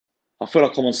I feel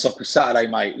like I'm on Soccer Saturday,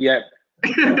 mate. Yeah.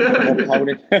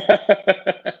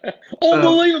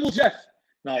 Unbelievable, Jeff.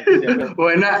 No. Yeah, well,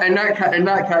 in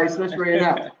that case, let's bring it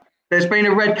up. There's been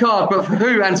a red card, but for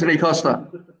who, Antony Costa?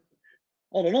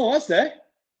 I don't know. Was there?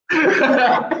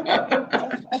 I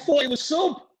thought it was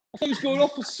sub. I thought he was going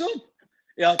off for sub.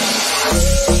 Yeah.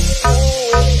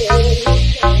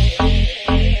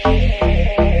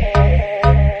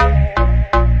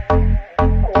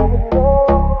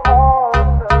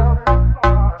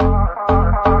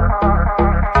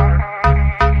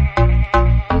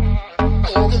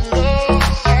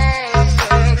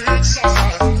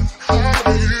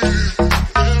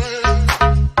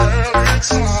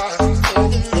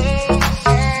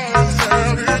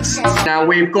 Now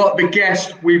we've got the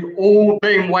guest we've all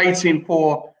been waiting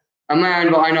for, a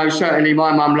man that I know certainly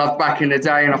my mum loved back in the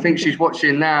day, and I think she's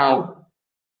watching now.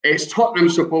 It's Tottenham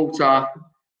supporter,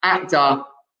 actor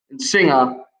and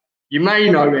singer. You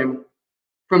may know him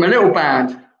from a little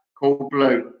band called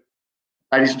Blue.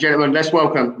 Ladies and gentlemen, let's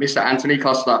welcome Mr. Antony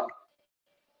Costa.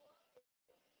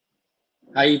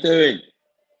 How you doing?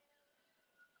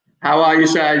 How are you,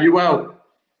 sir? Are you well?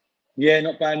 Yeah,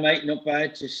 not bad, mate. Not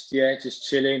bad. Just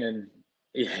chilling and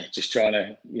just trying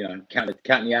to,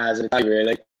 count the hours of the day,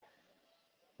 really.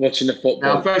 Watching the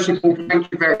football. Now, first of all,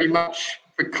 thank you very much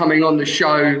for coming on the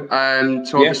show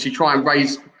to obviously try and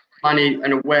raise money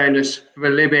and awareness for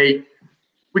Libby.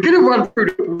 We're going to run through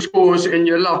the scores and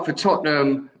your love for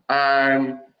Tottenham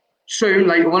soon,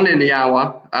 later on in the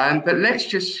hour. But let's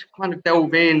just kind of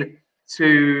delve in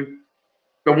to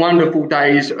the wonderful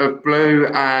days of Blue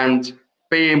and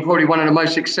being probably one of the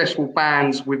most successful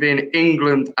bands within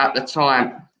England at the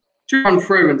time. Just run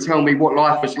through and tell me what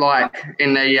life was like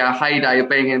in the heyday of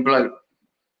being in Blue.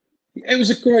 It was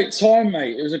a great time,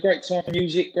 mate. It was a great time for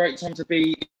music, great time to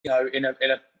be, in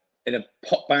a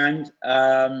pop band.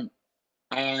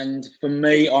 And for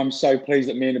me, I'm so pleased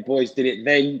that me and the boys did it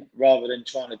then rather than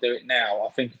trying to do it now.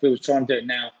 I think if we was trying to do it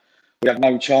now, we'd have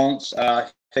no chance. I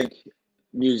think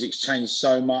music's changed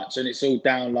so much and it's all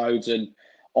downloads and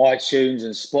iTunes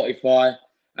and Spotify,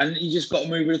 and you just got to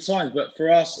move with the times. But for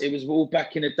us, it was all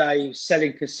back in the day,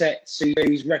 selling cassettes,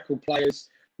 CDs, record players,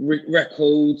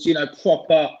 records,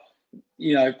 proper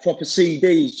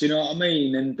CDs. Do you know what I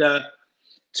mean? And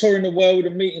touring the world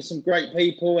and meeting some great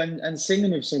people and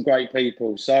singing with some great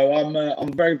people. So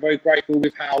I'm very, very grateful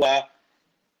with how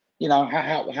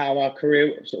how our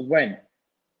career sort of went.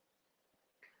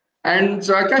 And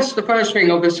I guess the first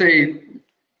thing, obviously,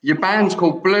 your band's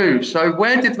called Blue. So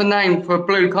where did the name for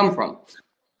Blue come from?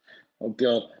 Oh,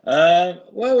 God.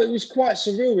 Well, it was quite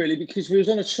surreal, really, because we was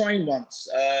on a train once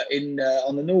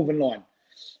on the Northern Line,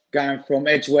 going from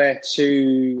Edgware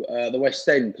to the West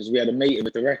End, because we had a meeting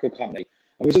with the record company.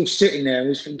 I was all sitting there and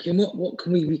was thinking, what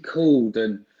can we be called?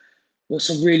 And what's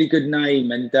a really good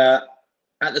name? And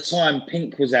at the time,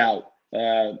 Pink was out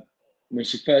when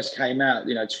she first came out,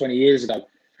 20 years ago.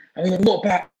 And we went, what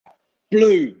about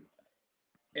Blue?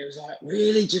 It was like,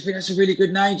 really? Do you think that's a really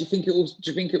good name? Do you think it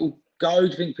will go? Do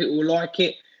you think people will like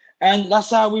it? And that's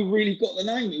how we really got the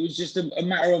name. It was just a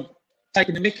matter of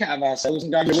taking the mick out of ourselves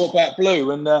and going, what about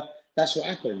Blue? And that's what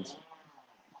happened.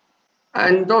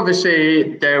 And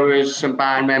obviously there was some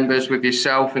band members with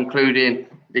yourself, including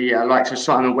the likes of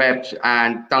Simon Webb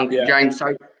and Duncan James.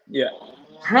 So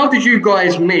how did you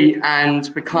guys meet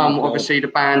and become obviously the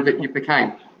band that you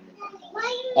became?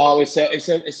 Oh, it's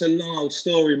a long old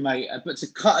story, mate. But to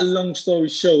cut a long story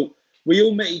short, we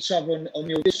all met each other on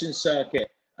the audition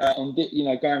circuit, going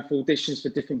for auditions for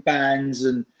different bands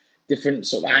and different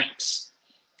sort of acts.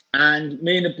 And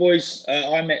me and the boys,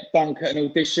 I met Dunk at an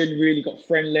audition, really got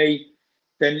friendly.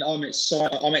 Then I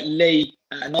met Lee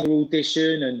at another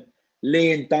audition, and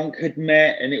Lee and Dunk had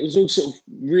met, and it was all sort of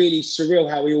really surreal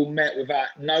how we all met without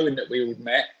knowing that we all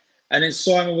met. And then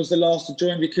Simon was the last to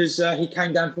join because he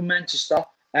came down from Manchester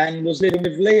and was living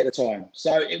with Lee at the time.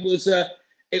 So it was I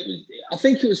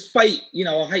think it was fate.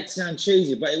 I hate to sound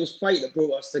cheesy, but it was fate that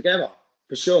brought us together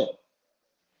for sure.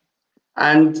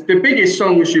 And the biggest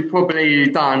songs you've probably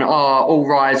done are All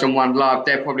Rise and One Love.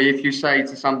 They're probably, if you say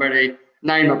to somebody,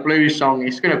 name a blues song,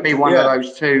 it's going to be one of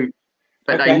those two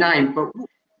that they name. But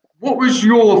what was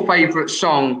your favourite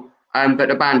song that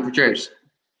the band produced?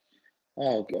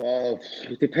 Oh God,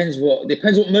 it depends what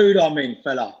mood I'm in,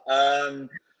 fella.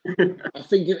 I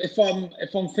think if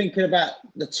I'm thinking about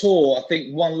the tour, I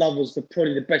think One Love was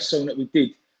probably the best song that we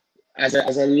did as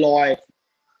a live,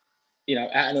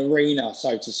 at an arena,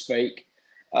 so to speak.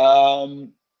 I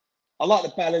like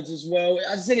the ballads as well.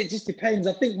 As I said, it just depends.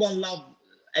 I think One Love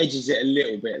edges it a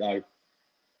little bit though.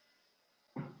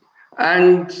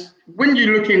 And when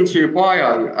you look into your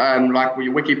bio, like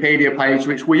your Wikipedia page,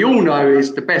 which we all know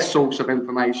is the best source of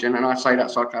information, and I say that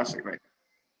sarcastically.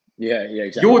 Yeah,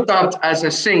 exactly. You're dubbed as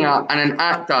a singer and an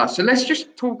actor. So let's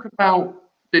just talk about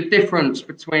the difference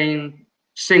between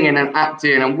singing and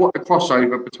acting and what the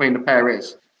crossover between the pair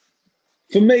is.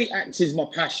 For me, acting is my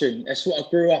passion. That's what I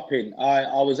grew up in.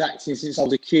 I was acting since I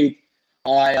was a kid.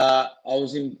 I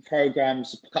was in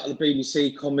programs, a couple of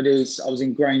BBC comedies. I was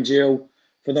in Grange Hill.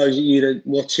 For those of you that are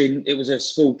watching, it was a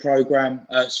school program,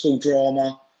 school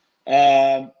drama.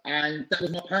 And that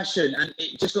was my passion. And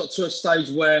it just got to a stage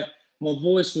where my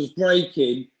voice was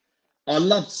breaking. I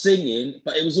loved singing,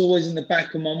 but it was always in the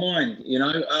back of my mind, you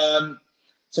know.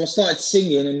 So I started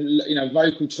singing and, you know,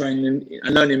 vocal training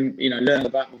and learning, you know, learning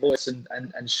about my voice and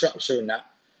structure and that.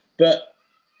 But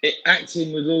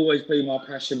acting would always be my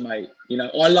passion, mate. You know,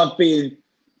 I love being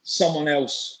someone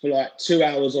else for like 2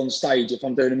 hours on stage if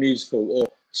I'm doing a musical, or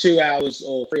 2 hours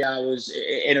or 3 hours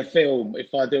in a film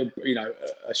if I do, you know,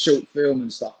 a short film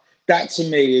and stuff. That to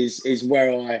me is what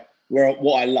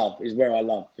I love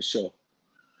for sure.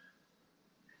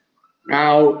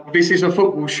 Now, this is a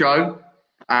football show,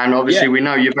 and obviously we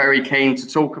know you're very keen to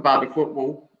talk about the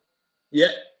football. Yeah.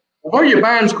 Although your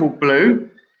band's called Blue,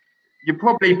 your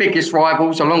probably biggest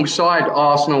rivals alongside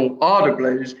Arsenal are the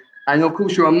Blues, and of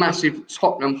course you're a massive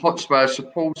Tottenham Hotspur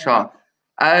supporter.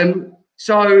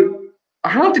 So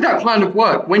how did that kind of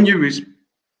work when you was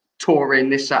touring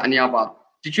this, that and the other?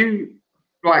 Did you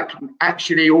like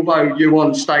actually, although you're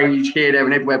on stage here, there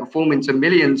and everywhere performing to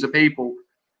millions of people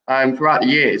throughout the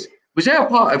years, was there a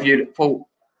part of you that thought,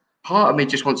 part of me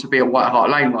just wants to be at White Hart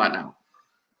Lane right now?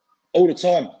 All the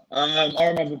time. I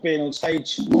remember being on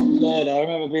stage. God, I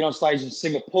remember being on stage in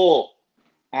Singapore,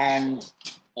 and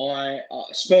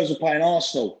Spurs were playing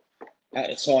Arsenal at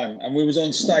the time, and we was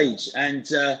on stage, and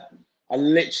I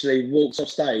literally walked off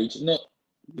stage,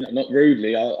 not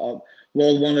rudely.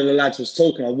 While one of the lads was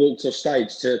talking, I walked off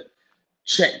stage to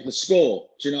check the score.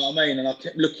 Do you know what I mean? And I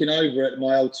kept looking over at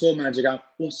my old tour manager, going,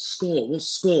 "What's the score? What's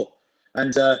the score?"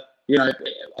 And you know,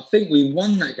 I think we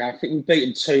won that game. I think we beat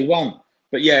them 2-1.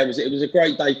 But yeah, it was a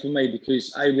great day for me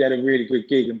because A, we had a really good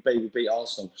gig, and B, we beat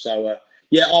Arsenal. So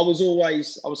yeah, I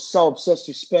was so obsessed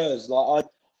with Spurs. Like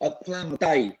I'd plan my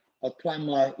day. I'd plan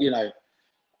my, you know,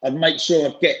 I'd make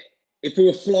sure if we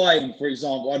were flying, for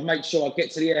example, I'd make sure I'd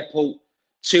get to the airport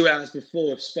 2 hours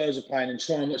before if Spurs were playing and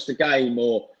try and watch the game.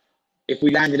 Or if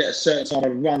we landed at a certain time,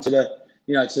 I'd run to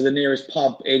the nearest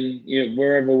pub in, you know,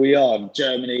 wherever we are,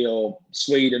 Germany or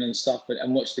Sweden and stuff,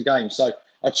 and watch the game. So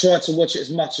I try to watch it as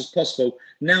much as possible.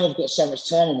 Now I've got so much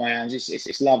time on my hands.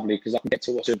 It's lovely because I can get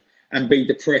to watch them and be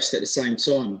depressed at the same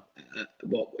time.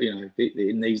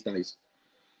 In these days.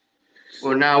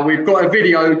 Well, now we've got a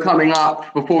video coming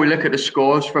up before we look at the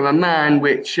scores from a man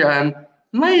which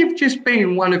may have just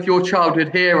been one of your childhood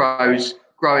heroes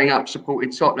growing up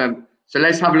supporting Tottenham. So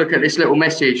let's have a look at this little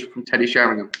message from Teddy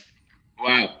Sheringham.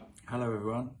 Wow. Hello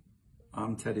everyone,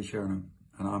 I'm Teddy Sheringham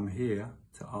and I'm here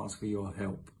to ask for your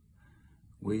help.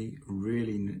 We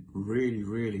really, really,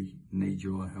 really need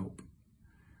your help.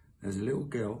 There's a little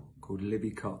girl called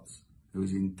Libby who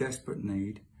is in desperate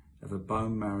need of a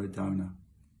bone marrow donor.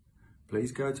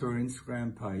 Please go to her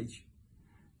Instagram page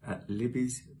at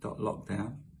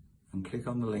libby's.lockdown and click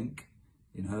on the link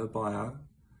in her bio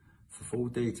for full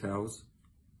details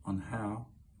on how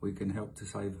we can help to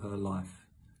save her life.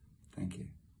 Thank you.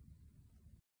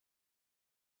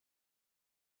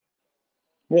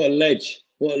 What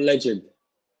a legend.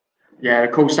 Yeah,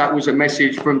 of course, that was a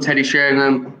message from Teddy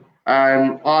Sheringham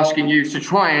asking you to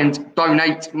try and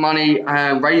donate money,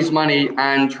 raise money,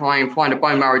 and try and find a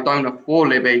bone marrow donor for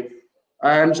Libby.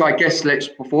 So I guess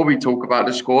before we talk about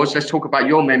the scores, let's talk about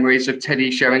your memories of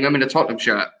Teddy Sheringham in a Tottenham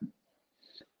shirt.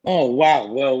 Oh, wow.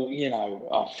 Well, you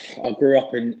know, I grew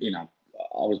up in, you know,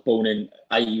 I was born in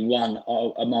 81,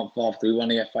 a month after we won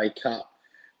the FA Cup.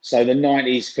 So the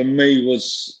 90s for me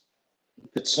was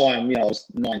the time, you know, I was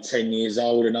 9, 10 years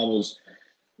old, and I was,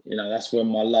 you know, that's when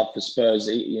my love for Spurs,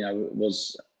 you know,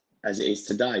 was as it is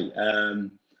today.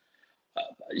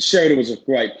 Sheridan was a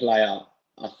great player.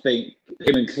 I think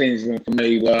him and Klinsmann for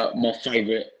me were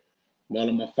one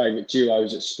of my favourite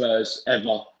duos at Spurs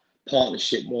ever,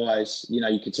 partnership-wise. You know,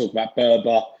 you could talk about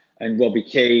Berber and Robbie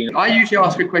Keane. I usually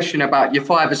ask a question about your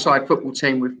five-a-side football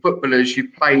team with footballers you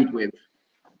played with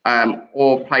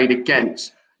or played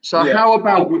against. So how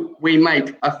about we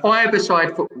make a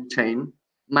five-a-side football team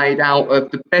made out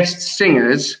of the best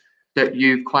singers that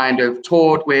you've kind of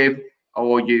toured with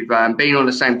or you've been on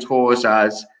the same tours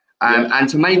as. And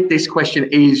to make this question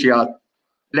easier,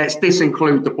 let's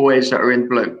disinclude the boys that are in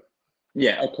blue.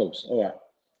 Yeah, of course. All right.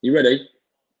 You ready?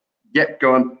 Yep,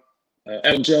 go on.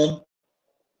 Elton John,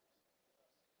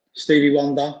 Stevie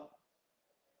Wonder,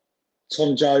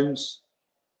 Tom Jones,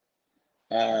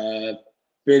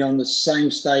 been on the same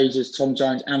stage as Tom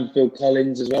Jones and Phil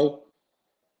Collins as well.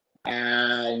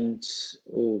 And,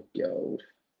 oh God.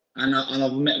 And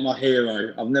I've met my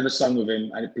hero. I've never sung with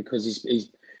him because he's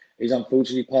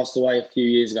unfortunately passed away a few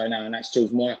years ago now, and that's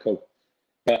George Michael.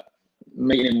 But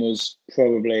meeting him was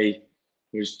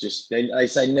just, they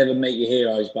say never meet your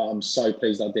heroes, but I'm so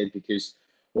pleased I did, because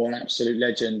what an absolute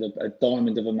legend, a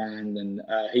diamond of a man. And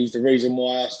he's the reason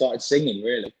why I started singing,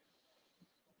 really.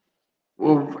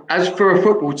 Well, as for a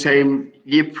football team,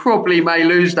 you probably may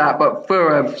lose that, but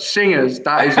for singers,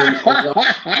 that is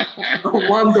a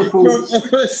wonderful.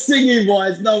 For singing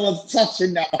wise, no one's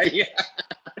touching that.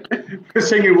 For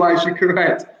singing wise, you're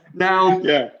correct. Now,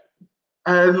 yeah.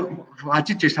 I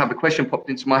did just have a question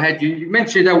popped into my head. You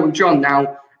mentioned Elton John.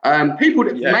 Now, people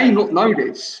that may not know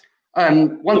this, I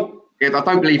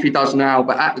don't believe he does now,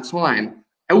 but at the time,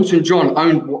 Elton John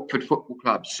owned Watford Football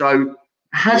Club. So,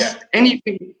 has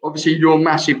anything, obviously you're a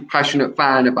massive passionate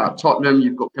fan about Tottenham,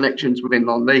 you've got connections within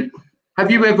non-league.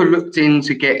 Have you ever looked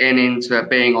into getting into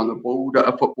being on the board at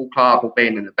a football club or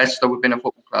being an investor within a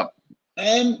football club?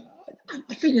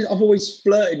 I think I've always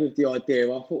flirted with the idea.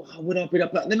 I thought, would I be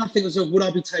up? Then I think, would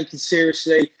I be taken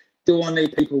seriously? Do I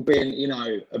need people being,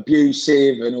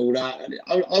 abusive and all that?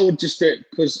 I would just do it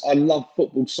because I love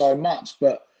football so much.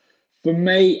 But for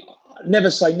me, never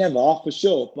say never, for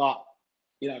sure. But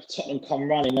if Tottenham come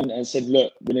running and said,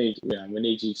 look, we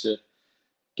need you to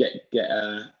get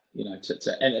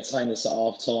to entertain us at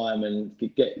half time and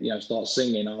start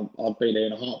singing, I'd be there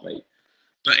in a heartbeat.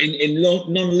 But in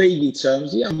non-leaguey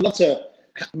terms, I'd love to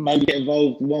maybe get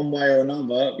involved one way or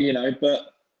another,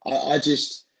 but I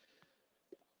just,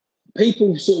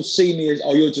 people sort of see me as,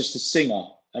 oh, you're just a singer.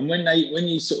 And when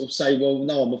you sort of say, well,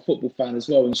 no, I'm a football fan as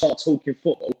well, and start talking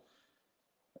football,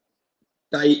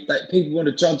 They people want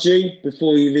to judge you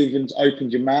before you've even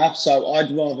opened your mouth. So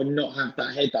I'd rather not have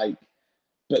that headache.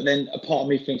 But then a part of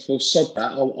me thinks, well, sod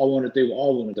that. I want to do what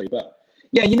I want to do. But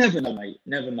yeah, you never know, mate.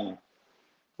 Never know.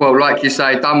 Well, like you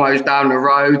say, Dummo's down the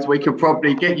road. We could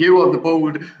probably get you on the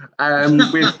board with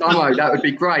Dummo. That would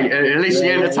be great. At least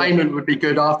the entertainment would be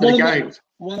good after the games.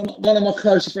 One of my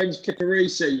close friends,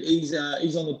 Kipperisi, he's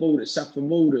on the board at Saffron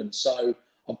Walden. So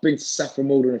I've been to Saffron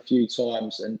Walden a few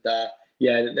times, and they're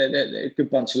a good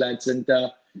bunch of lads. And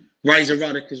Razor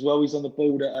Ruddock as well. He's on the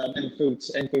board at Enfield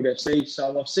FC.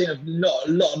 So I've seen a lot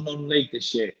of non-league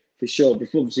this year, for sure,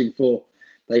 before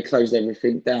they closed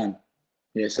everything down.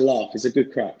 Yeah, it's a laugh. It's a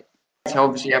good crack. So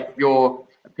obviously, you have your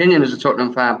opinion as a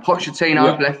Tottenham fan.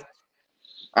 Pochettino left.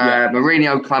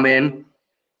 Mourinho come in.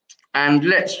 And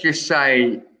let's just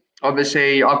say,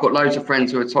 obviously, I've got loads of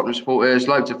friends who are Tottenham supporters,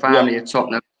 loads of family at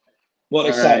Tottenham. What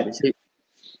they say?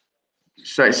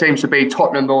 So it seems to be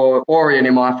Tottenham or Orient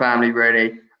in my family,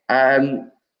 really.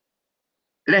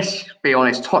 Let's be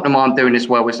honest, Tottenham aren't doing as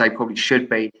well as they probably should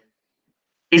be.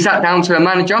 Is that down to the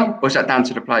manager or is that down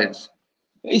to the players?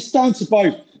 It's down to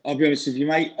both, I'll be honest with you,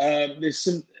 mate. There's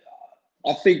some,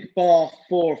 I think, bar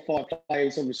 4 or 5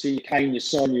 players, obviously, Kane, your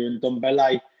Sonia and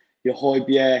Dombele, your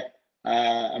Højbjerg,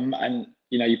 and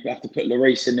you have to put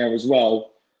Lloris in there as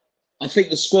well. I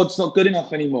think the squad's not good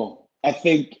enough anymore. I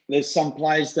think there's some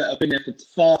players that have been there for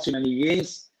far too many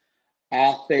years.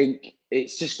 I think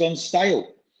it's just gone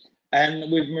stale.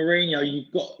 And with Mourinho,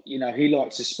 you've got, he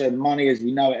likes to spend money, as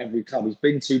we know, at every club he's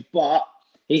been to, but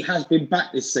he has been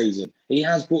back this season. He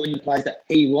has brought in the players that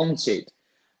he wanted.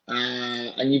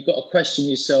 And you've got to question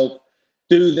yourself,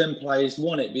 do them players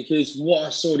want it? Because what I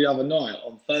saw the other night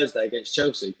on Thursday against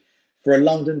Chelsea, for a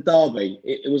London derby,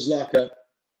 it was like a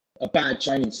bad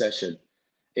training session.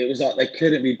 It was like they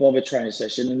couldn't be bothered training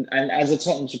session. And as a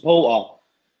Tottenham supporter,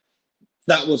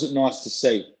 that wasn't nice to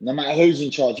see. No matter who's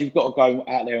in charge, you've got to go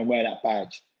out there and wear that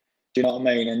badge. Do you know what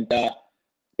I mean? And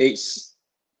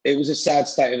it was a sad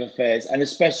state of affairs, and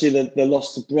especially the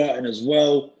loss to Brighton as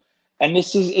well. And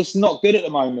it's not good at the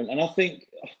moment. And I think,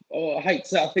 I hate to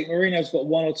say, I think Mourinho's got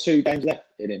 1 or 2 games left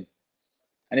in him.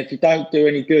 And if he don't do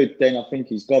any good, then I think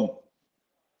he's gone.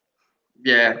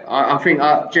 Yeah, I think,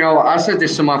 do you know what? I said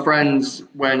this to my friends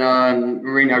when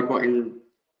Mourinho got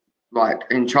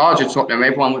in charge of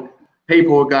Tottenham.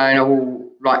 People were going,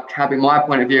 having my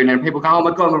point of view, and then people go, oh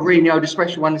my God, Mourinho, the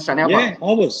special one, this and that. Yeah,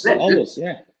 I was,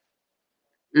 yeah.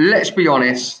 Let's be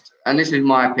honest, and this is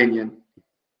my opinion.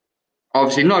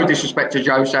 Obviously, no disrespect to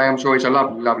Jose, I'm sure he's a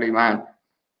lovely, lovely man.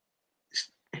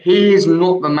 He is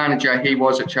not the manager he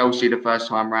was at Chelsea the first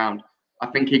time round. I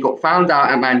think he got found out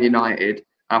at Man United.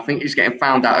 I think he's getting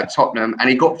found out at Tottenham, and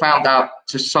he got found out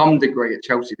to some degree at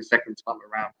Chelsea the second time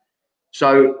around.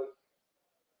 So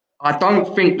I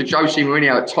don't think the Jose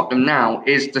Mourinho at Tottenham now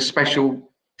is the special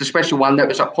one that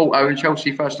was at Porto and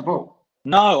Chelsea first of all.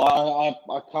 No,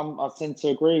 I tend to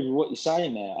agree with what you're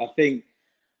saying there. I think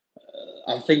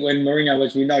when Mourinho,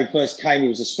 as we know, first came, he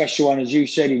was a special one, as you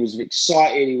said. He was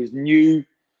excited. He was new.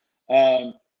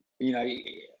 You know,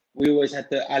 we always had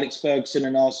the Alex Ferguson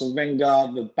and Arsene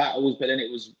Wenger, the battles, but then it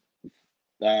was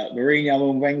Mourinho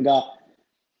and Wenger.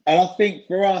 And I think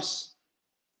for us,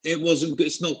 it wasn't good.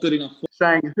 It's not good enough.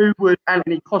 Saying, who would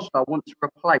Antony Costa want to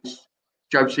replace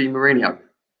Jose Mourinho?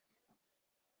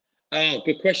 Oh,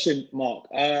 good question, Mark.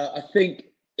 I think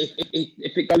if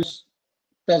it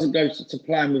doesn't go to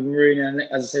plan with Mourinho, and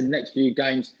as I said, next few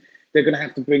games, they're going to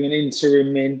have to bring an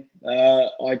interim in.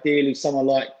 Ideally, someone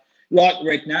like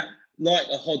Redknapp, like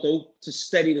a Hoddle, to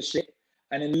steady the ship,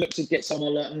 and then look to get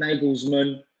someone like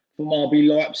Nagelsmann from RB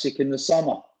Leipzig in the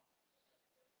summer.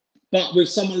 But with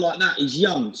someone like that, he's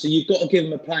young, so you've got to give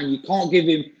him a plan. You can't give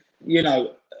him, you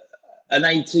know, an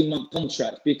 18-month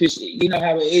contract, because you know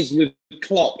how it is with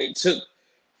Klopp. It took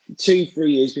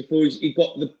 2-3 years before he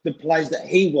got the players that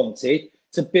he wanted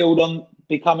to build on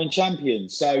becoming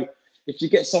champions. So if you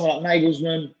get someone like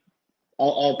Nagelsmann,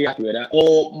 I'll be happy with that.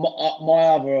 Or my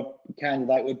other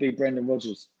candidate would be Brendan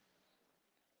Rodgers.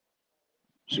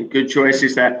 Some good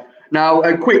choices there. Now,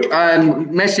 a quick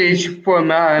message from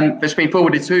that's been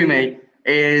forwarded to me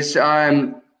is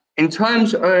in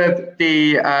terms of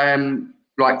the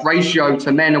like ratio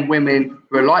to men and women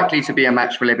who are likely to be a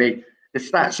match for Libby. The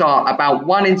stats are about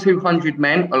 1 in 200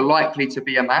 men are likely to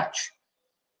be a match,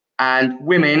 and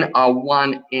women are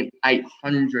 1 in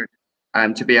 800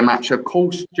 to be a match. Of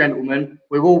course, gentlemen,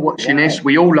 we're all watching this.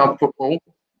 We all love football.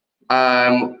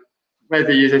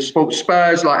 Whether you support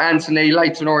Spurs like Anthony,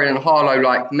 Leighton Orient and Harlow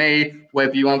like me,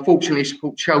 whether you unfortunately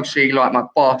support Chelsea like my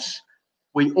boss,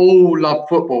 we all love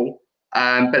football.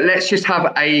 But let's just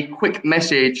have a quick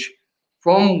message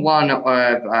from one of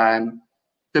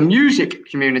the music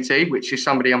community, which is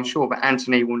somebody I'm sure that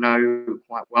Anthony will know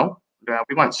quite well.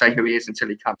 We won't say who he is until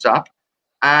he comes up.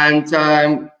 And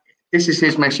this is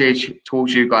his message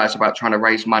towards you guys about trying to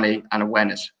raise money and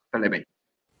awareness for Libby.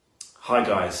 Hi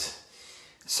guys.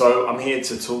 So I'm here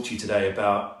to talk to you today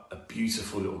about a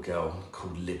beautiful little girl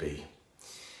called Libby.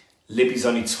 Libby's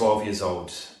only 12 years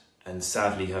old, and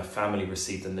sadly her family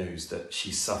received the news that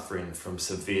she's suffering from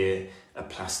severe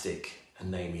aplastic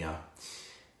anemia.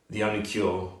 The only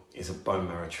cure is a bone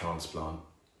marrow transplant.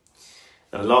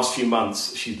 Now, the last few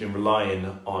months she's been relying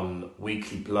on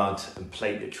weekly blood and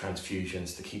platelet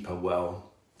transfusions to keep her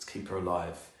well, to keep her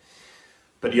alive.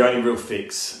 But the only real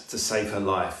fix to save her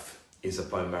life is a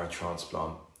bone marrow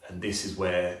transplant. And this is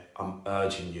where I'm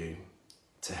urging you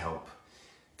to help,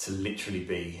 to literally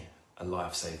be a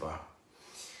lifesaver.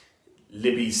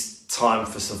 Libby's time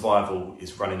for survival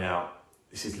is running out.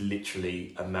 This is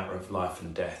literally a matter of life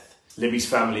and death. Libby's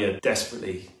family are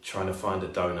desperately trying to find a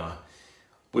donor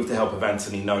with the help of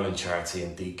Anthony Nolan Charity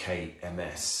and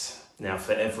DKMS. Now,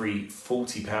 for every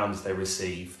 £40 they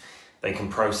receive, they can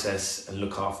process and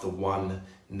look after one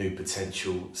new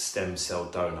potential stem cell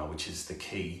donor, which is the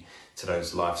key to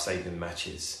those life-saving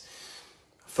matches.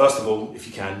 First of all, if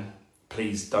you can,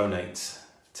 please donate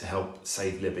to help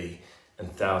save Libby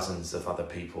and thousands of other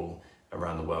people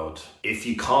around the world. If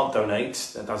you can't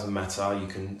donate, that doesn't matter. You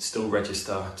can still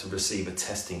register to receive a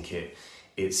testing kit.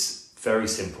 It's very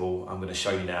simple. I'm going to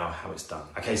show you now how it's done.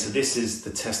 Okay, so this is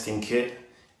the testing kit.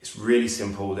 It's really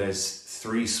simple. There's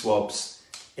 3 swabs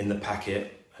in the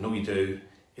packet, and all you do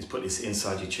is put this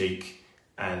inside your cheek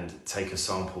and take a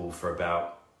sample for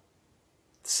about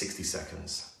 60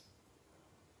 seconds.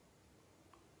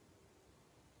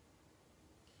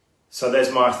 So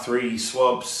there's my 3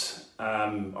 swabs.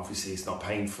 Obviously it's not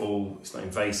painful, it's not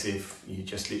invasive. You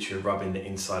just literally rubbing the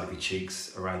inside of your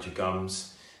cheeks around your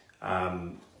gums. I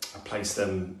place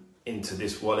them into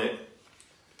this wallet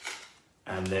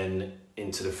and then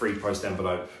into the free post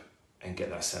envelope and get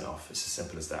that sent off. It's as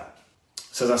simple as that.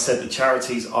 So as I said, the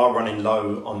charities are running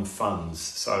low on funds.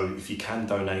 So if you can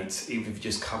donate, even if you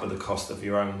just cover the cost of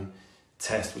your own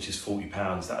test, which is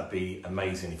 £40, that would be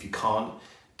amazing. If you can't,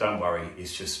 don't worry.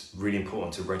 It's just really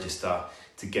important to register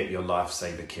to get your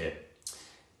lifesaver kit.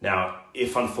 Now,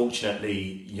 if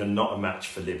unfortunately you're not a match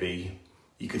for Libby,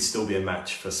 you could still be a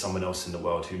match for someone else in the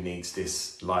world who needs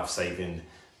this life-saving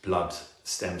blood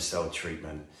stem cell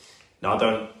treatment. Now, I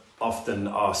don't often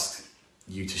ask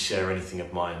you to share anything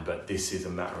of mine, but this is a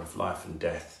matter of life and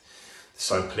death.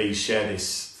 So please share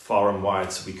this far and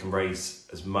wide so we can raise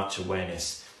as much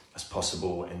awareness as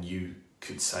possible and you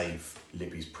could save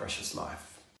Libby's precious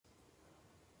life.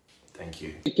 Thank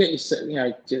you. Get yourself, you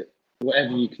know,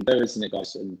 whatever you can do, isn't it,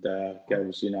 guys and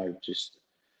girls? You know, just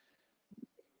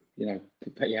you know,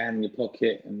 put your hand in your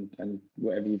pocket and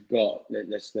whatever you've got,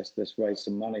 let's raise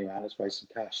some money, man. Let's raise some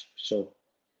cash, for sure.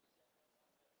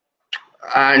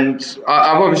 And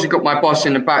I've obviously got my boss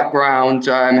in the background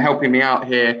helping me out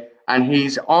here, and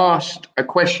he's asked a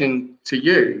question to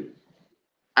you.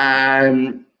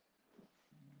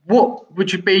 What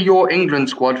would you be your England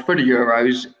squad for the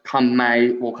Euros come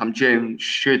May or come June,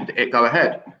 should it go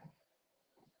ahead?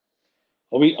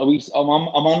 Am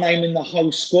I naming the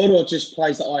whole squad or just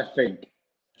players that I think?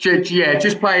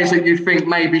 Just players that you think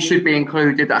maybe should be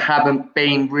included that haven't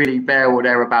been really there or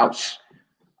thereabouts.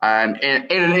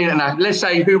 Let's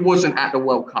say who wasn't at the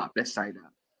World Cup, let's say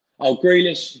that. Oh,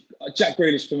 Grealish, Jack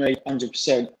Grealish for me,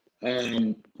 100%.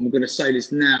 I'm going to say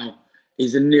this now.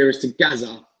 He's the nearest to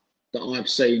Gaza that I've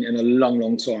seen in a long,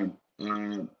 long time.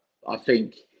 I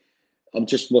think I'm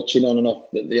just watching on and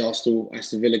off the Aston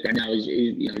Villa game now.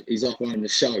 He's off running the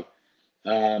show.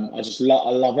 I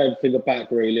love everything about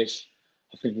Grealish.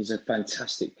 I think he's a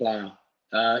fantastic player.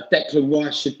 Declan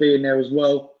Rice should be in there as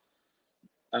well.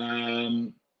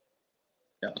 I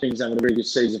think he's having a really good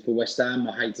season for West Ham.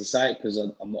 I hate to say it because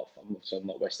I'm not a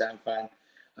West Ham fan.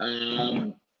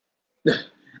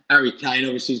 Harry Kane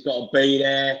obviously has got to be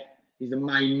there. He's the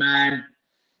main man.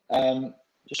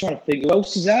 Just trying to think, who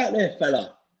else is out there,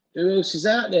 fella? Who else is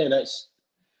out there? Let's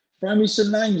throw me some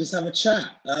names. Let's have a chat.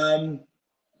 I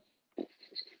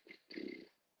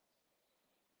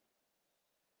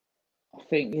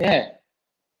think, yeah.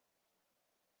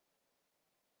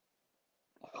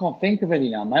 I can't think of any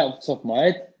now, mate, off the top of my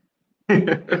head.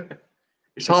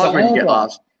 It's hard when you get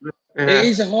asked. Yeah. It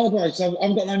is a hard one. So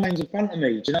I've got no names in front of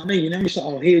me. Do you know what I mean? You know, it's like,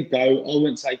 oh, here you go. I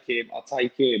wouldn't take him. I'll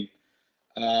take him.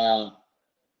 I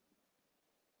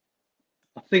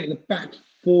think the back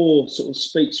four sort of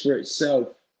speaks for itself,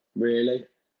 really.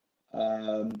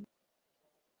 I'd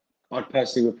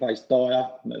personally replace Dyer,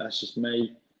 but that's just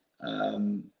me.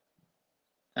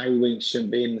 Harry Winks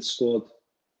shouldn't be in the squad.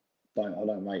 I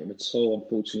don't rate him at all,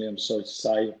 unfortunately. I'm sorry to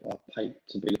say. I hate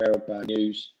to be the bearer of bad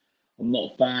news. I'm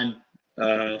not a fan.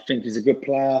 I think he's a good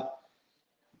player,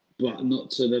 but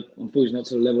unfortunately not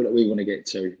to the level that we want to get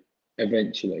to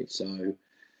eventually. So,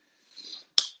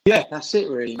 yeah, that's it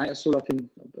really, mate. That's all I can.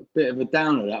 A bit of a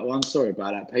downer that one. Sorry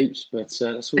about that, peeps, but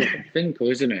that's all I can think of,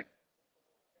 isn't it?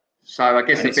 So I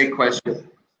guess the big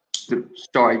question.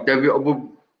 Sorry,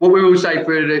 what we will say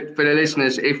for the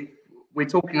listeners, if we're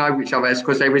talking over each other, it's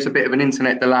because there is a bit of an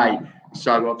internet delay.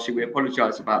 So obviously we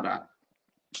apologise about that.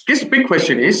 I guess the big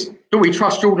question is, do we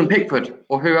trust Jordan Pickford,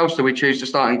 or who else do we choose to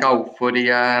start in goal for the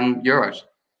Euros?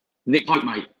 Nick Pope,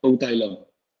 mate, all day long.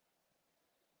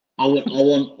 I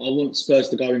want Spurs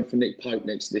to go in for Nick Pope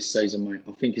this season, mate.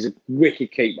 I think he's a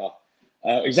wicked keeper.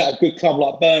 He's at a good club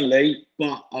like Burnley,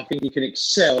 but I think he can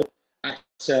excel at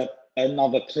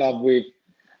another club with,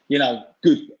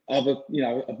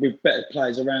 with better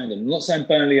players around him. I'm not saying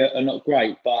Burnley are not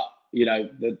great, but a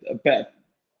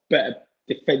better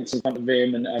defence in front of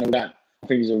him and all that. I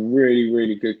think he's a really,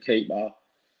 really good keeper.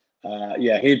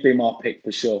 He'd be my pick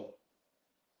for sure.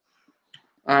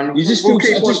 And you just feel,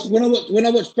 when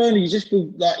I watch Burnley, you just feel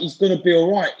like he's going to be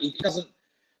all right.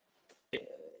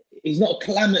 He's not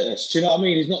calamitous. Do you know what I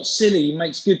mean? He's not silly. He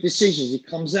makes good decisions. He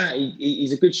comes out.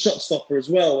 He's a good shot stopper as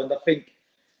well. And I think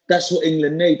that's what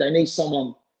England need. They need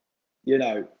someone,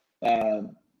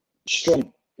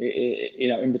 strong,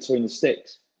 in between the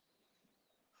sticks.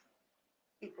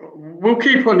 We'll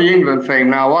keep on the England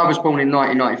theme now. I was born in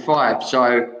 1995,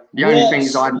 so the only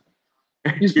things I'm...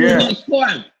 You're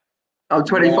 95? I'm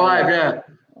 25, yeah.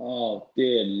 Oh,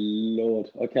 dear Lord.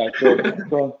 Okay,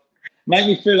 go on. Make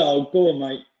me feel old. Go on,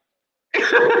 mate.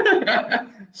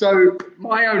 So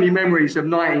my only memories of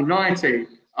 1990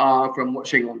 are from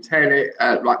watching on telly,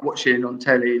 from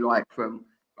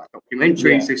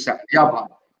documentaries, this, that, and the other.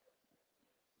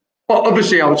 But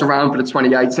obviously, I was around for the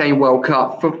 2018 World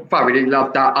Cup. Thoroughly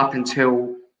loved that up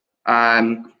until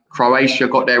Croatia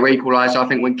got their equaliser. I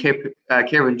think when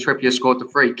Kieran Trippier scored the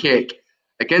free kick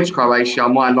against Croatia,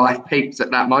 my life peaked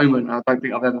at that moment. I don't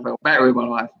think I've ever felt better in my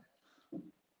life.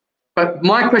 But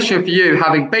my question for you,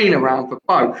 having been around for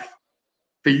both,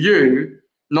 for you,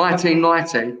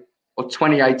 1990 or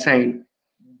 2018,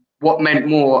 what meant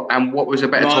more and what was a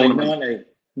better tournament?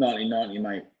 1990,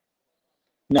 mate.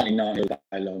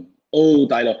 1990 all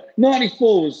day long.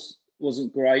 94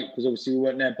 wasn't great because obviously we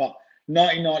weren't there, but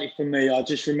 1990 for me, I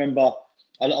just remember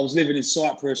I was living in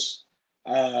Cyprus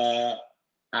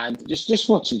and just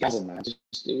watching Gaza, man.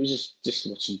 It was just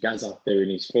watching Gaza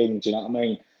doing his thing. Do you know what I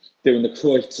mean? Doing the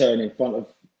Cruyff turn in front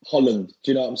of Holland.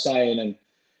 Do you know what I'm saying? And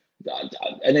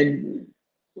then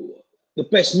the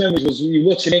best memories was you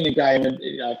watching England game and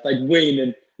if they'd win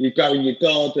and you go in your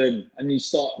garden and you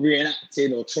start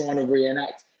reenacting or trying to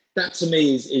reenact. That to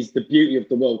me is the beauty of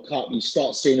the World Cup. You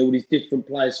start seeing all these different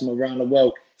players from around the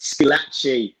world.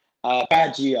 Scalacci,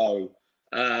 Baggio,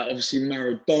 obviously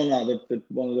Maradona,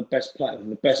 one of the best players,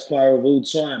 the best player of all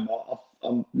time.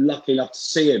 I'm lucky enough to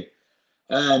see him.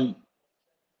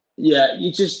 Yeah,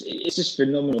 it's just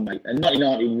phenomenal, mate. And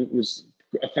 1990 was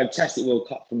a fantastic World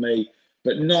Cup for me.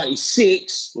 But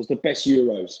 96 was the best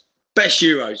Euros. Best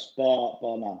Euros,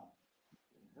 bar none.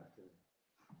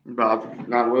 But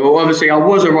no, well, obviously, I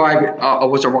was around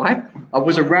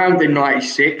in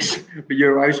 '96 for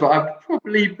Euros, but I've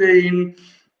probably been.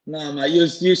 No, mate,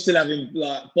 you're still having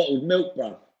like bottled milk,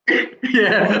 bro.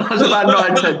 Yeah, I was about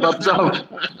 9, 10 months old.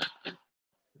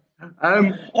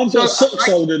 I've got socks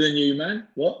older than you, man.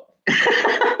 What?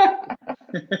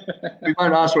 We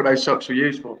won't ask what those socks were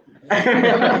used for.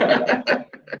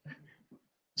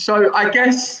 So I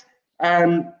guess,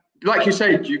 like you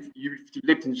said, you've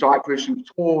lived in Cyprus, you've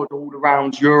toured all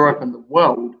around Europe and the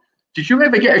world. Did you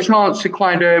ever get a chance to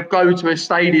kind of go to a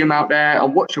stadium out there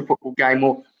and watch a football game,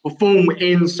 or perform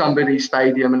in somebody's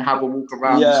stadium and have a walk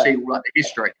around and see all like the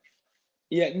history?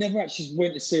 Yeah, never actually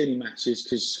went to see any matches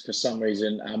because for some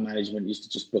reason our management used to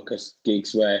just book us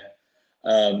gigs where,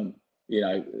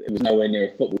 it was nowhere near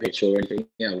a football pitch or anything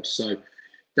else. So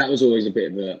that was always a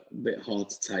bit hard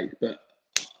to take. But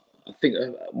I think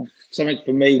something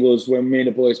for me was when me and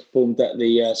the boys performed at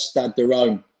the Stade de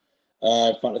Rome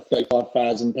in front of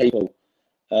 35,000 people.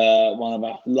 One of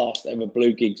our last ever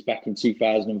blue gigs back in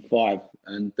 2005.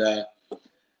 And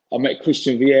I met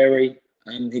Christian Vieri,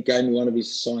 and he gave me one of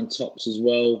his signed tops as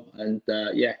well. And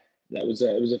it was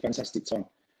a fantastic time.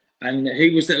 And he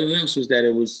was there. Who else was there?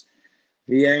 There was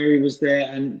Vieri was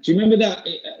there. And do you remember that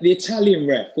the Italian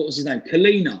ref? What was his name?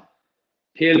 Collina.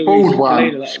 The bald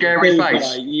one, like, scary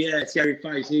face. Guy. Yeah, scary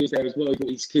face. He was there as well. He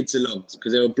brought his kids along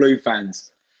because they were Blue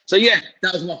fans. So yeah,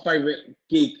 that was my favourite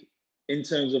gig in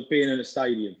terms of being in a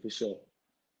stadium for sure.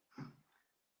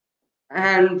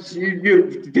 And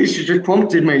this just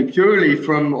prompted me purely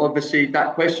from obviously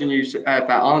that question that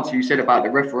answer you said about the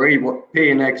referee, what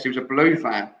being there because he was a Blue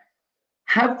fan.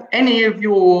 Have any of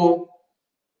your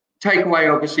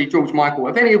takeaway, obviously George Michael,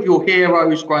 have any of your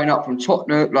heroes growing up from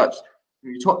Tottenham, like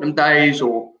your Tottenham days,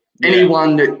 or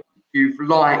anyone that you've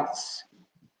liked,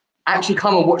 actually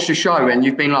come and watch the show and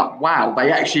you've been like, wow,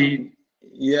 they actually,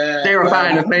 they're a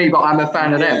fan of me, but I'm a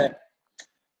fan of them?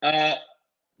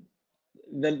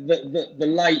 The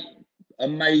late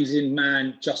amazing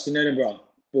man Justin Edinburgh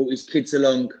brought his kids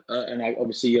along, and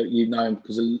obviously you know him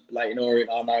because of Leighton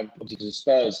Orient. I know him obviously because of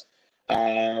Spurs.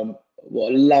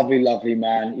 What a lovely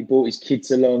man. He brought his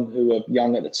kids along who were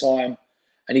young at the time,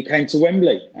 and he came to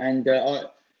Wembley. And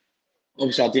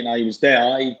obviously I didn't know he was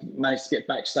there. He managed to get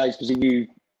backstage because he knew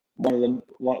one of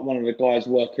the guys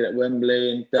working at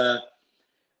Wembley,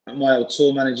 and my old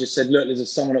tour manager said, "Look,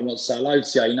 there's someone that wants to say hello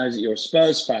to you. He knows that you're a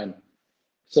Spurs fan."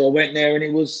 So I went there, and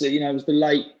it was it was the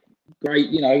late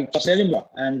great Justin Edinburgh,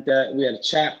 and we had a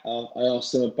chat. I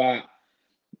asked him about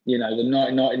the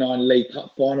 1999 League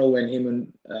Cup final when him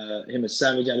and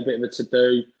Savage had a bit of a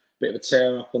to-do, bit of a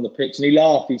tear up on the pitch, and he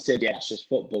laughed. He said, "Yeah, it's just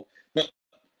football." But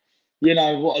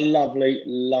what a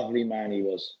lovely man he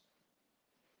was.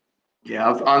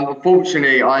 Yeah,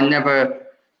 unfortunately, I never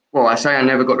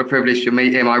got the privilege to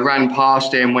meet him. I ran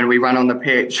past him when we ran on the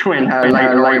pitch when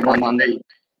late one Monday.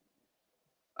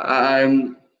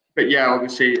 But yeah,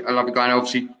 obviously, I love the guy. And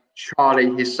obviously,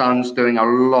 Charlie, his son's doing a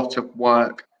lot of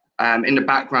work in the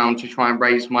background to try and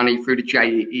raise money through the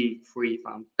JE3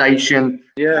 Foundation.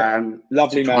 Yeah,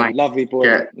 lovely man, lovely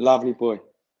boy, lovely boy.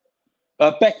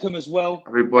 Beckham as well.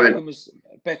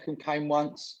 Beckham came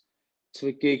once to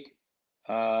a gig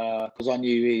because I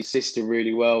knew his sister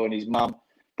really well and his mum.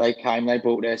 They came, they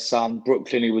brought their son.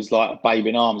 Brooklyn, he was like a babe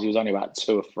in arms. He was only about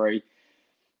 2 or 3.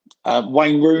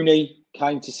 Wayne Rooney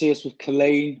came to see us with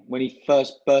Colleen when he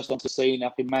first burst onto the scene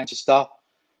up in Manchester.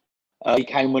 He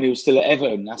came when he was still at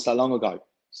Everton. That's how long ago.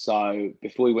 So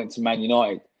before he went to Man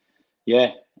United.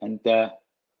 Yeah, and I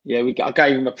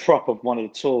gave him a prop of one of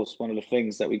the tours, one of the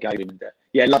things that we gave him.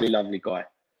 Lovely guy.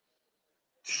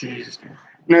 Jesus.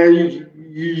 Now,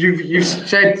 you've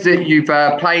said that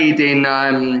you've played in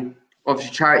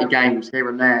obviously charity games here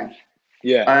and there.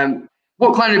 Yeah.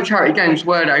 What kind of charity games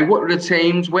were they? What were the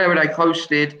teams? Where were they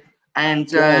hosted? And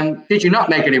did you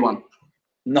nutmeg anyone?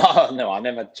 No, I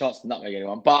never had a chance to nutmeg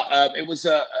anyone. But it was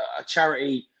a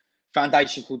charity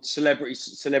foundation called Celebrity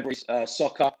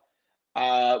Soccer.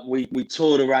 We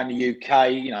toured around the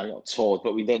UK. Not toured,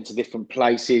 but we went to different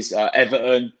places: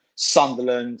 Everton,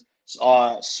 Sunderland,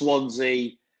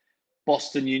 Swansea,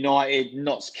 Boston United,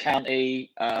 Notts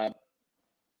County,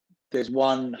 There's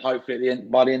one hopefully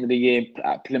by the end of the year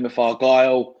at Plymouth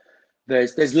Argyle.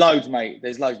 There's loads, mate.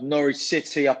 There's loads. Norwich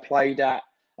City I played at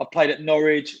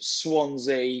Norwich,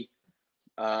 Swansea.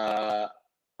 I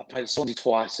played at Swansea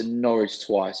twice and Norwich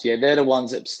twice. Yeah, they're the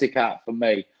ones that stick out for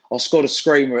me. I scored a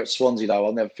screamer at Swansea though.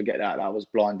 I'll never forget that. That was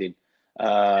blinding.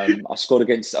 I scored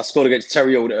against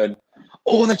Terry Alderton.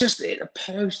 Oh, they just hit the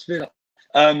post, Villa.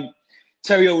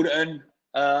 Terry Alderton,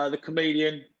 the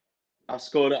comedian. I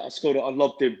scored it. I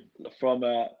lobbed him from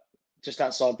just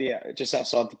outside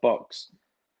the box.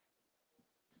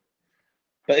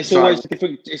 But it's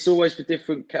always for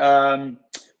different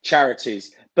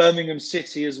charities. Birmingham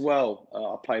City as well.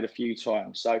 I played a few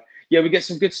times. So yeah, we get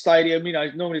some good stadium. You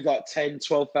know, normally like 10,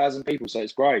 12,000 people. So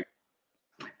it's great.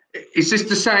 Is this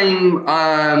the same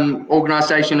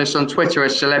organisation that's on Twitter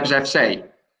as Celebs FC?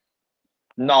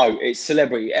 No, it's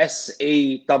Celebrity.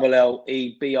 SELLEBRITY.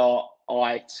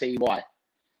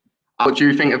 What do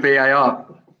you think of VAR?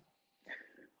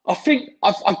 I think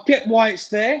I get why it's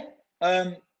there.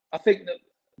 I think that,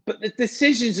 but the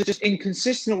decisions are just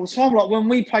inconsistent all the time. Like when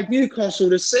we played Newcastle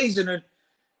this season, and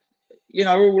you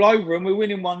know we're all over and we're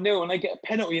winning 1-0, and they get a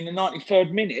penalty in the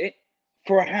 93rd minute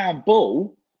for a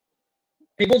handball.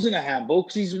 It wasn't a handball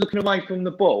because he's looking away from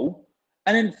the ball.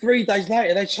 And then 3 days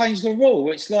later, they changed the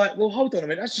rule. It's like, well, hold on a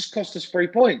minute. That's just cost us 3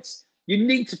 points. You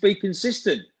need to be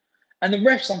consistent. And the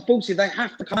refs, unfortunately, they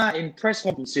have to come out in press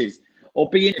conferences or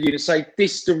be interviewed and say,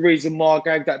 this is the reason why I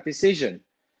gave that decision.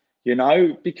 You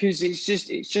know, because it's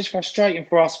just frustrating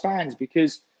for us fans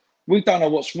because we don't know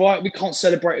what's right. We can't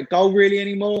celebrate a goal really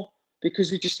anymore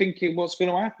because we're just thinking what's going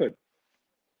to happen.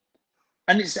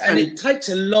 And it takes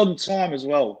a long time as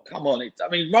well. Come on.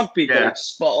 Rugby got it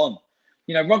spot on.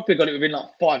 You know, rugby got it within like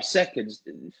 5 seconds.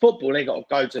 Football, they got to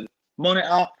go to the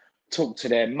monitor, talk to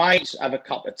their mates, have a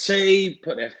cup of tea,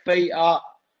 put their feet up.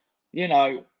 You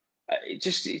know, it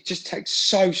just takes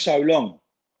so long.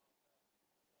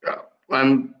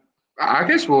 I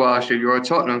guess we'll ask you, you're a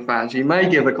Tottenham fan, so you may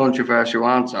give a controversial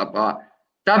answer, but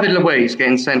David Luiz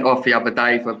getting sent off the other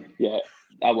day for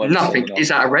nothing. Is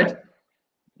that a red?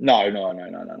 No.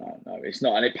 It's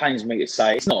not. And it pains me to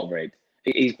say it's not a red.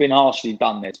 He's been harshly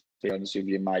done there, to be honest with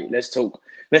you, mate. Let's talk.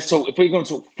 If we're going to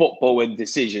talk football and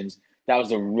decisions, that was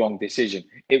the wrong decision.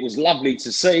 It was lovely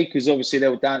to see because obviously they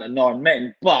were down to 9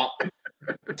 men, but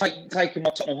taking my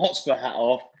Tottenham Hotspur hat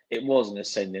off, it wasn't a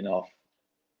sending off.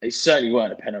 It certainly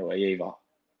weren't a penalty either.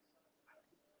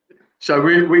 So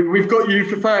we've got you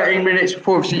for 13 minutes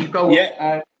before obviously you go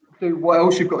do what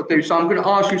else you've got to do. So I'm going to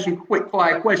ask you some quick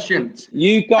fire questions.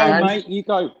 You go, mate. You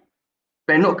go.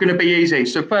 They're not going to be easy.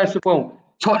 So first of all,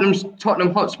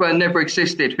 Tottenham Hotspur never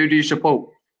existed. Who do you support?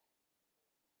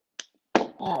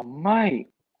 Oh, mate,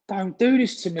 don't do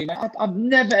this to me, mate. I've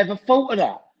never ever thought of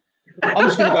that.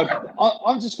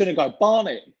 I'm just going to go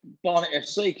Barnet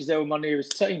FC because they were my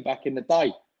nearest team back in the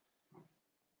day.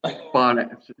 Barnet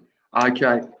FC.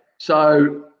 Okay,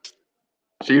 so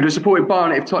you'd have supported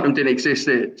Barnet if Tottenham didn't exist.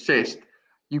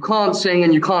 You can't sing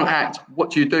and you can't act.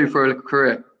 What do you do for a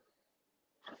career?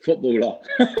 Footballer.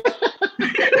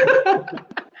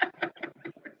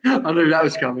 I knew that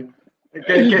was coming.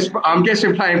 I'm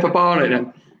guessing playing for Barnet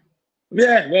then.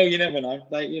 Yeah, well, you never know.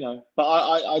 But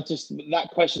I just that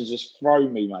question's just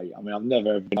thrown me, mate. I mean, I've never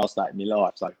ever been asked that in my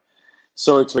life. So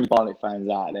sorry to any Barnet fans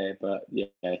out there, but yeah,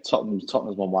 Tottenham's my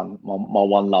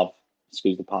one love.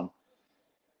 Excuse the pun.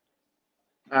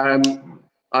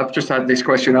 I've just had this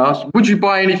question asked. Would you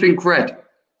buy anything red?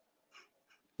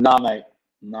 No, mate.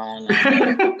 No.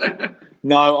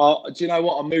 No. Do you know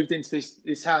what? I moved into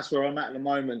this house where I'm at the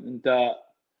moment, and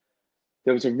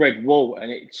there was a red wall,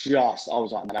 and I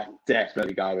was like, that's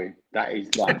definitely going. That is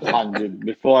like 100.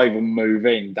 Before I even move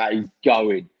in, that is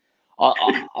going. I'm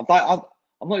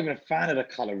not even a fan of the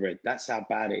colour red. That's how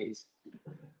bad it is.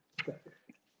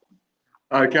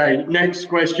 Okay, next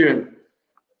question.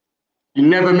 You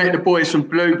never met the boys from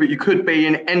Blue, but you could be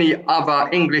in any other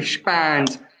English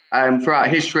band throughout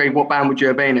history. What band would you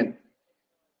have been in?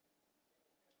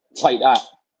 Take That.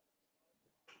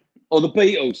 Or the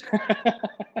Beatles.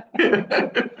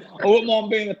 I wouldn't mind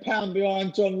being a pound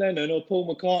behind John Lennon or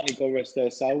Paul McCartney, God rest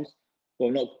their souls.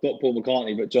 Well, not Paul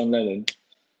McCartney, but John Lennon.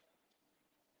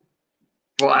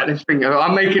 Right, let's think.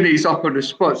 I'm making these up on the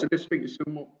spot, so let's think of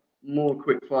some more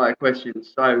quick fire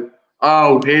questions. So,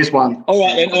 here's one. All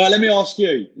right, then. All right, let me ask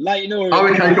you. Leighton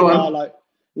Orient. Go on.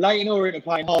 Leighton Orient are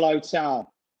playing Harlow Town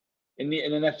in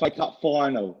an FA Cup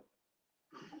final,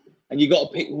 and you got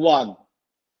to pick one.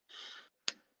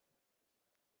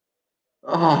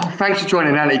 Oh, thanks for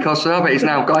joining, Antony Costa. I bet he's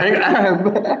now going.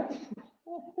 I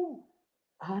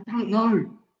don't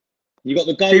know. You got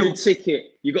the golden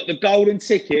ticket. You got the golden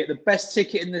ticket, the best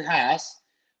ticket in the house,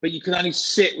 but you can only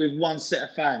sit with one set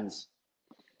of fans.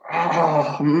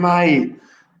 Oh, mate.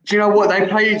 Do you know what? They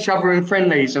play each other in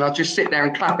friendlies, and I just sit there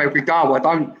and clap every goal. I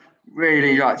don't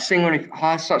really like sing on it.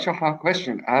 Oh, it's such a hard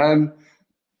question.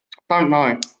 Don't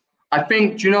know. I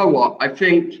think, do you know what? I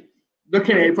think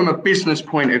looking at it from a business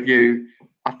point of view,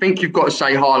 I think you've got to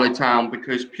say Harlow Town,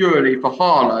 because purely for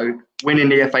Harlow, winning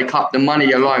the FA Cup, the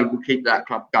money alone will keep that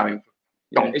club going.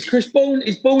 Yeah. Is Chris Bourne,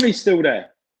 is Bourney still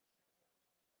there?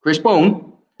 Chris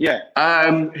Bourne? Yeah.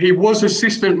 He was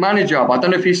assistant manager, but I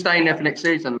don't know if he's staying there for next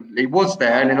season. He was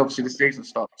there, and then obviously the season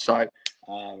stopped. So I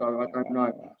don't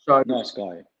know. So nice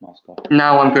guy.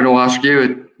 Now I'm going to ask you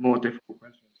a more difficult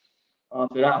question.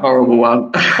 After that horrible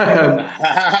one.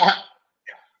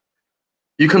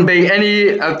 You can be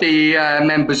any of the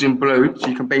members in blue. So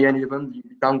you can be any of them. You can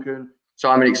be Duncan,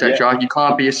 Simon, etc. Yeah. You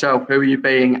can't be yourself. Who are you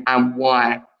being and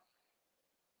why?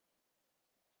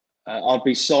 I'd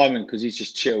be Simon, because he's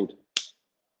just chilled.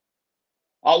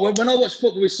 When I watch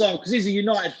football with Simon, because he's a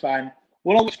United fan,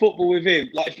 when I watch football with him,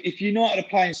 like if United are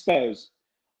playing Spurs,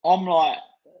 I'm like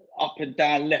up and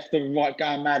down, left and right,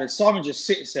 going mad. And Simon just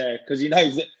sits there because he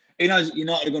knows that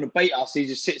United are going to beat us. He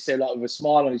just sits there like with a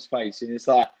smile on his face, and it's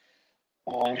like,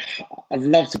 oh, I'd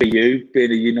love to be you,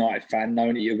 being a United fan,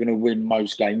 knowing that you're going to win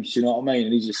most games. You know what I mean?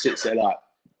 And he just sits there like,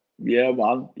 yeah,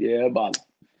 man.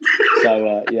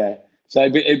 So yeah. So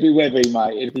it'd be Webby,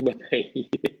 mate. It'd be Webby.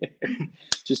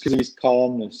 Just because of his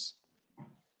calmness.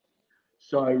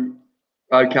 So,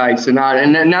 okay. So now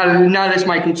let's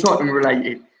make them Tottenham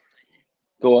related.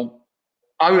 Go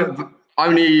on.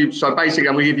 So basically,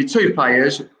 I'm going to give you two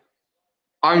players.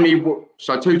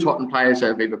 So two Tottenham players that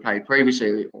have either played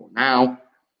previously or now.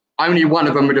 Only one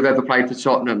of them would have ever played for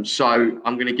Tottenham. So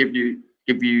I'm going to give you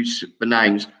the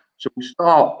names. So we'll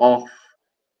start off.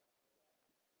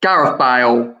 Gareth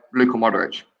Bale, Luka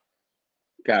Modric.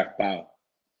 Gareth Bale.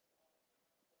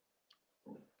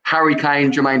 Harry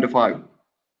Kane, Jermaine Defoe.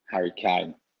 Harry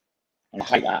Kane. And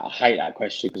I hate that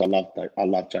question because I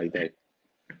love JD.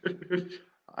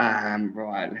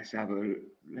 Right, let's have a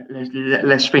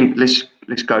let's think.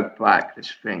 Let's go back.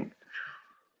 Let's think.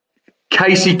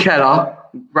 Casey Keller,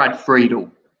 Brad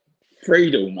Friedel.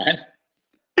 Friedel, man.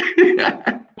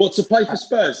 What, to play for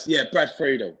Spurs? Yeah, Brad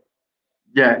Friedel.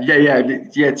 Yeah,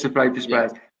 to play for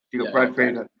Spurs. Yeah. You got Brad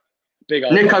Friedel. Big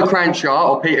old Nico Cranshaw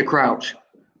or Peter Crouch?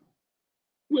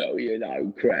 Well, you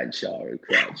know, Cranshaw and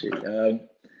Crouchy.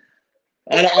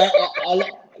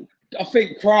 I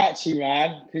think Crouchy,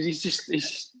 man, because he's just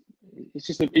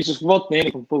Rodney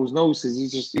from Fools and Horses.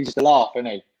 He's just a laugh, isn't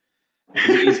he?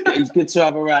 He's good to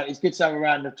have around. He's good to have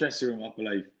around the dressing room, I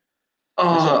believe.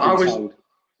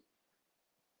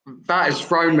 That has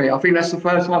thrown me. I think that's the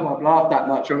first time I've laughed that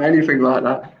much on anything like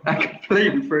that. That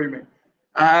completely threw me.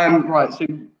 Right, so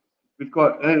we've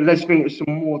got. Let's think of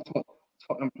some more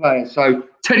Tottenham players. So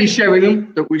Teddy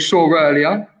Sheringham that we saw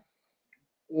earlier,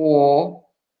 or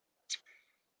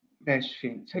let's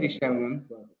think Teddy Sheringham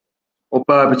or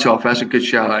Berbatov. That's a good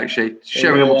shout, actually.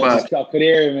 Sheringham or Berbatov. I could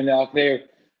hear him, and I could hear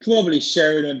probably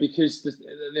Sheringham because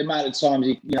the amount of times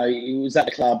he was at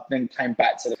the club, then came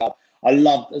back to the club.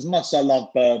 As much as I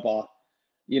love Berber,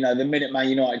 the minute Man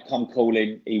United come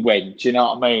calling, he went. Do you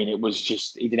know what I mean? It was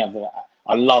just, he didn't have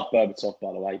I love Berbatov,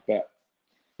 by the way, but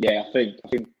yeah, I think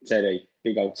Teddy,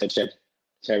 big old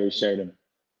Terry Sheringham.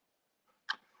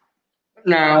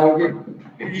 Now,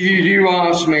 you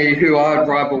asked me who I'd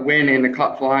rather win in the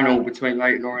cup final between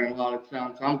Leyton Orient and Harlow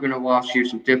Town, so I'm going to ask you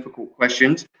some difficult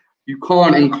questions. You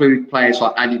can't include players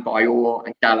like Andy Bayor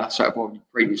and Gallas that have already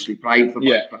previously played for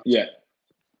both clubs. Yeah.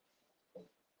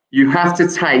 You have to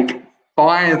take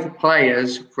 5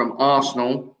 players from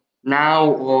Arsenal,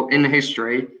 now or in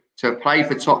history, to play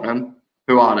for Tottenham.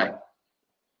 Who are they?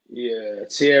 Yeah,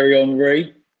 Thierry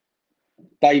Henry,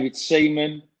 David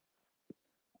Seaman,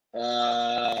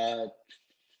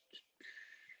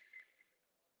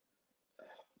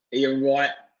 Ian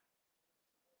Wright,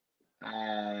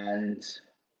 and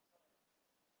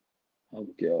oh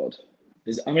God,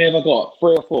 how many have I got?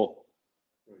 3 or 4?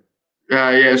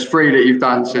 Yeah, it's 3 that you've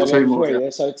done, so 2 more. 3, yeah.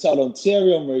 So tell on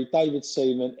Thierry Henry, David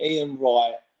Seaman, Ian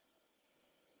Wright.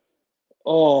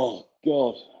 Oh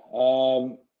God,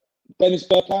 Dennis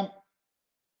Bergkamp,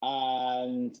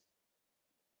 and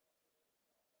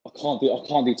I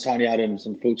can't do Tony Adams.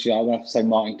 Unfortunately, I'm gonna have to say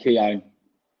Martin Keown.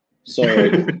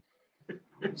 Sorry,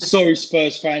 sorry,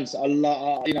 Spurs fans. You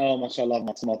know how much I love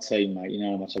my team, mate. You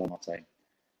know how much I love my team.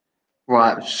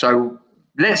 Right. So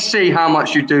let's see how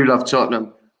much you do love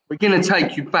Tottenham. We're going to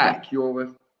take you back. You're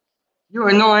a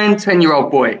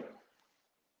 9-10-year-old boy.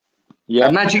 Yeah.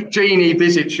 A magic genie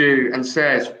visits you and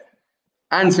says,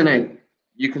 Antony,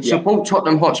 you can Yeah. support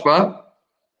Tottenham Hotspur.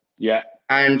 Yeah.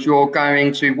 And you're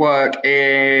going to work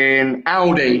in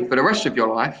Aldi for the rest of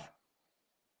your life.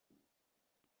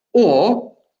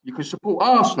 Or you can support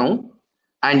Arsenal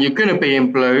and you're going to be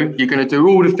in blue. You're going to do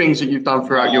all the things that you've done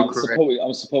throughout your career.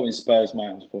 I'm supporting Spurs, mate.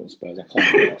 I'm supporting Spurs. I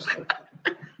can't do Arsenal.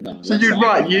 No, So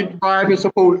you'd rather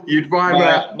support, mate.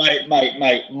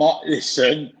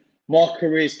 Listen, my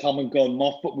career's come and gone.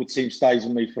 My football team stays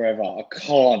with me forever. I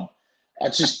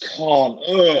just can't.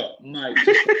 Mate,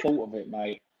 just the thought of it,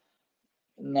 mate.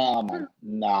 No, man.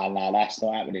 No, that's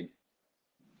not happening.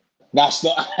 That's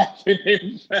not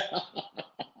happening.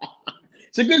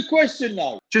 It's a good question,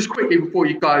 though. Just quickly before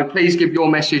you go, please give your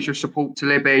message of support to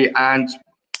Libby and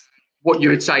what you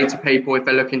would say to people if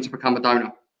they're looking to become a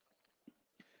donor.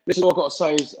 Listen, what I've got to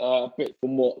say is a bit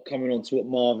from coming on to what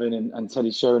Marvin and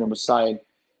Teddy Sheringham was saying.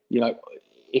 You know,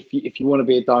 if you want to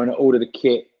be a donor, order the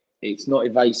kit. It's not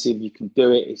evasive. You can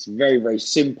do it. It's very, very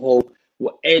simple.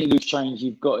 Any loose change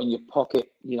you've got in your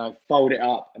pocket, you know, fold it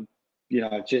up and, you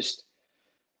know, just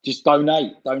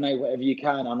donate whatever you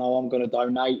can. I know I'm going to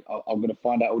donate. I'm going to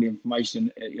find out all the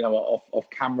information, you know, off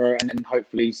camera, and then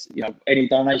hopefully, you know, any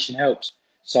donation helps.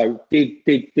 So dig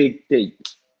deep.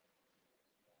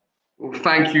 Well,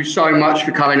 thank you so much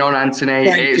for coming on, Antony.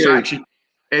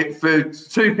 For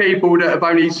two people that have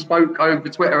only spoke over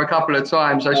Twitter a couple of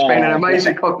times, so it's been an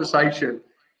amazing conversation.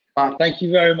 Thank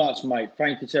you very much, mate.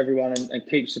 Thank you to everyone, and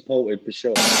keep supported for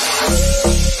sure.